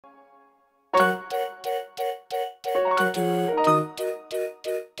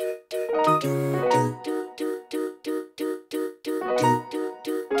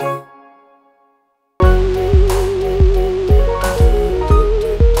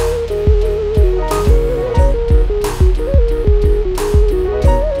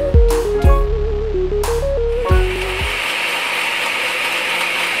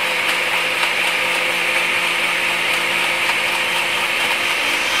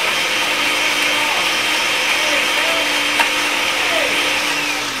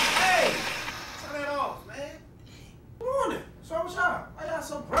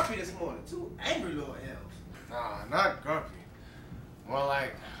Not grumpy. More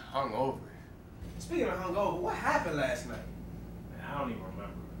like hungover. Speaking of hungover, what happened last night? Man, I don't even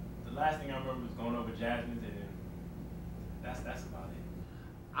remember. The last thing I remember was going over Jasmine's, and that's about it.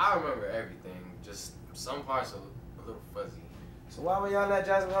 I remember everything, just some parts are a little fuzzy. So why were y'all at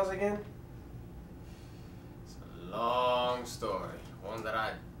Jasmine's house again? It's a long story, one that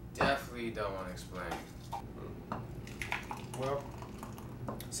I definitely don't want to explain. Well,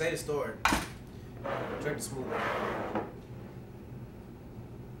 say the story. Drink the smoothie.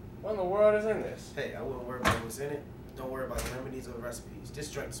 What in the world is in this? Hey, I wouldn't worry about what's in it. Don't worry about the remedies or the recipes.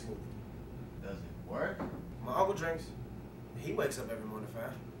 Just drink the smoothie. Does it work? My uncle drinks. He wakes up every morning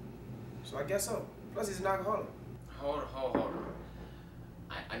fine. So I guess so. Plus he's an alcoholic. Hold on.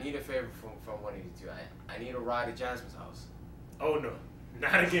 I need a favor from one of you two. I need a ride to Jasmine's house. Oh no,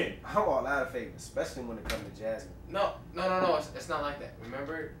 not again. I'm all out of favor, especially when it comes to Jasmine. No. It's not like that.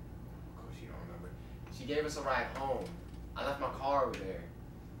 Remember? Of course you don't remember. She gave us a ride home. I left my car over there.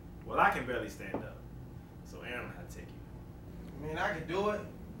 Well, I can barely stand up, so Aaron will have to take you. I mean, I could do it,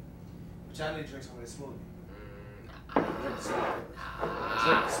 but y'all need to drink some of this smoothie. Drink the smoothie.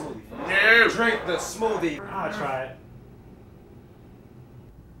 Drink the smoothie. No! Drink the smoothie. I'll try it.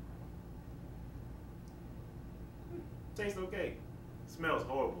 Tastes okay. Smells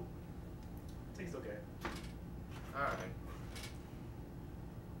horrible. Tastes okay. Alright.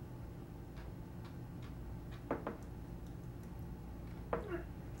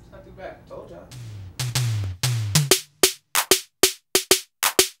 It's not too bad. Told y'all.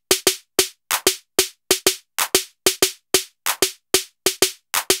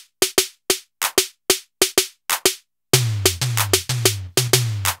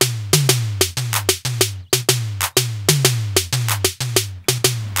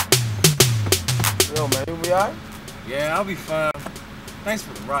 Yo, man, you be alright? Yeah, I'll be fine. Thanks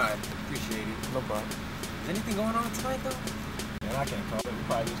for the ride. Appreciate it. No problem. Is anything going on tonight, though? Man, I can't call it. We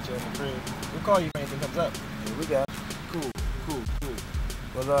probably just chill in the crib. We'll call you if anything comes up. Yeah, we got it. Cool.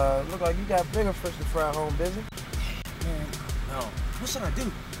 Well, look like you got bigger fish to fry home, busy. Man, no. What should I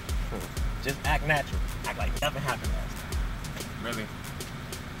do? Just act natural. Act like nothing happened last time. Really?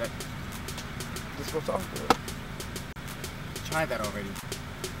 Just go talk to her. Tried that already.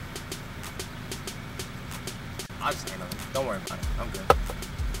 I'll just handle it. Don't worry about it. I'm good.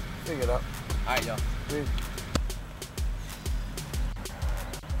 Figure it out. Alright, y'all. Peace.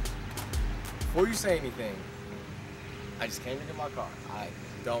 Before you say anything, I just came to get my car. I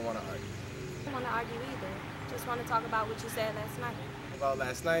don't want to argue. I don't want to argue either. Just want to talk about what you said last night. About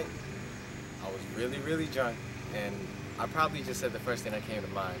last night, I was really drunk, and I probably just said the first thing that came to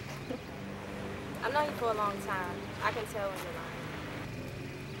mind. I've known you for a long time. I can tell when you're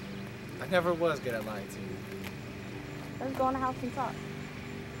lying. I never was good at lying to you. Let's go in the house and talk.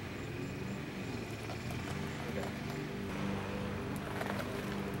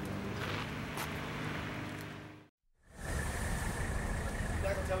 You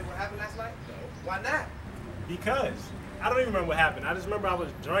not gonna tell me what happened last night? No. Why not? Because I don't even remember what happened. I just remember I was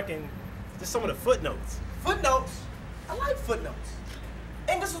drunk and just some of the footnotes. Footnotes? I like footnotes.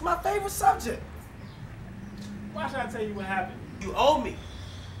 English was my favorite subject. Why should I tell you what happened? You owe me.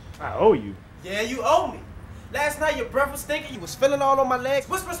 I owe you. Yeah, you owe me. Last night your breath was stinking, you was feeling all on my legs.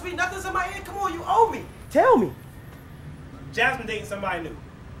 Whisper sweet nothings in my ear. Come on, you owe me. Tell me. Jasmine dating somebody new.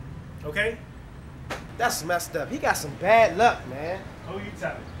 Okay? That's messed up. He got some bad luck, man. Who you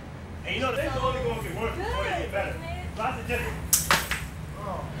telling? And you know they're only going to get worse before they get better. Lots of just.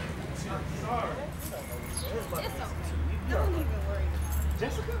 Oh, I'm sorry. It's okay. Don't even worry.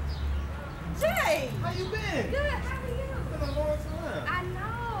 Jessica? Jay! How you been? Good, how are you? It's been a long time. I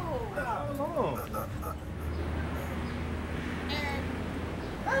know. How long? Aaron.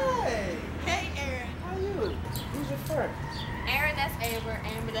 Hey! Hey, Aaron. How you? Who's your friend? Aaron, that's Amber.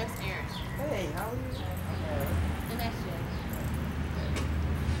 Amber, that's Aaron. Hey, how are you? And that's Jay.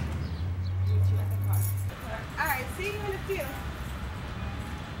 Meet you at the car. All right, see you in a few.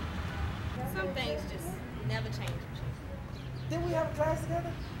 Some things just never change. Didn't we have a class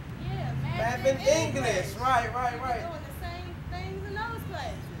together? Yeah, Math and English. Right. Doing the same things in those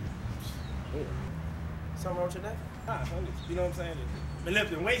classes. Yeah. Something wrong with that? Nah, you know what I'm saying? Been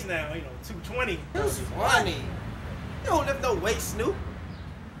lifting weights now, 220. 220? You don't lift no weight, Snoop.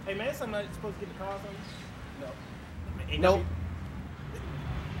 Hey man, something like you supposed to get the car from you? No. Nope.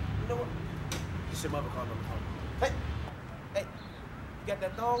 You know what? This your mother calling on the phone. Hey, you got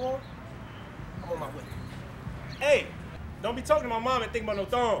that thong on? I'm on my way. Hey, don't be talking to my mom and think about no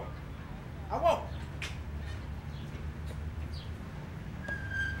thong. I won't.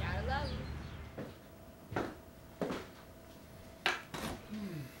 Gotta love you.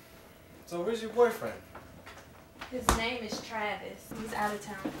 So where's your boyfriend? His name is Travis. He's out of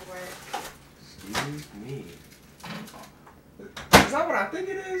town for work. Excuse me. Is that what I think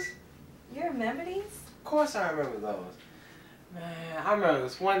it is? You remember these? Of course I remember those. Man, I remember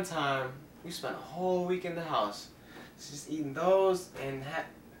this one time we spent a whole week in the house just eating those and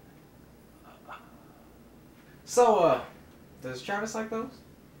So, does Travis like those?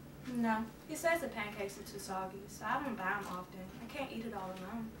 No. He says the pancakes are too soggy, so I don't buy them often. I can't eat it all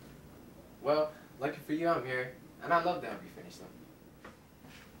alone. Well, lucky for you, I'm here, and I'd love to help you finish them.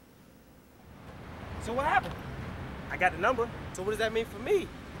 So what happened? I got the number. So what does that mean for me?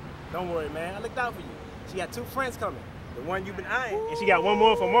 Don't worry, man. I looked out for you. She got 2 friends coming. The one you've been eyeing. And she got one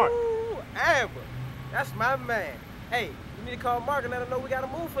more for Mark. Ooh, Amber. That's my man. Hey, you need to call Mark and let him know we got to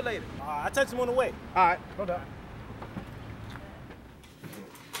move for later. I'll text him on the way. All right, hold up.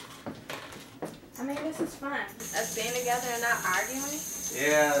 I mean, this is fun. Us being together and not arguing.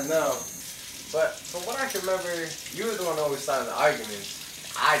 Yeah, I know. But from what I can remember, you were the one always starting the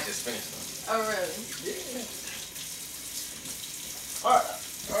arguments. I just finished them. Oh, really? Yeah. Alright.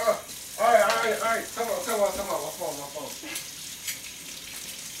 Come on. My phone.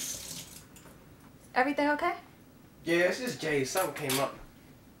 Everything okay? Yeah, it's just Jay. Something came up.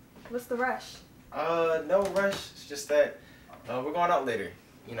 What's the rush? No rush. It's just that we're going out later.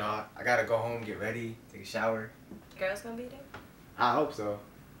 I gotta go home, get ready, take a shower. Girls gonna be there? I hope so.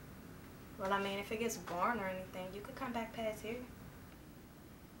 Well, I mean, if it gets boring or anything, you could come back past here.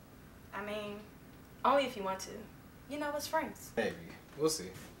 I mean, only if you want to. You know, it's friends. Maybe. We'll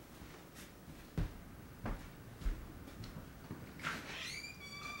see.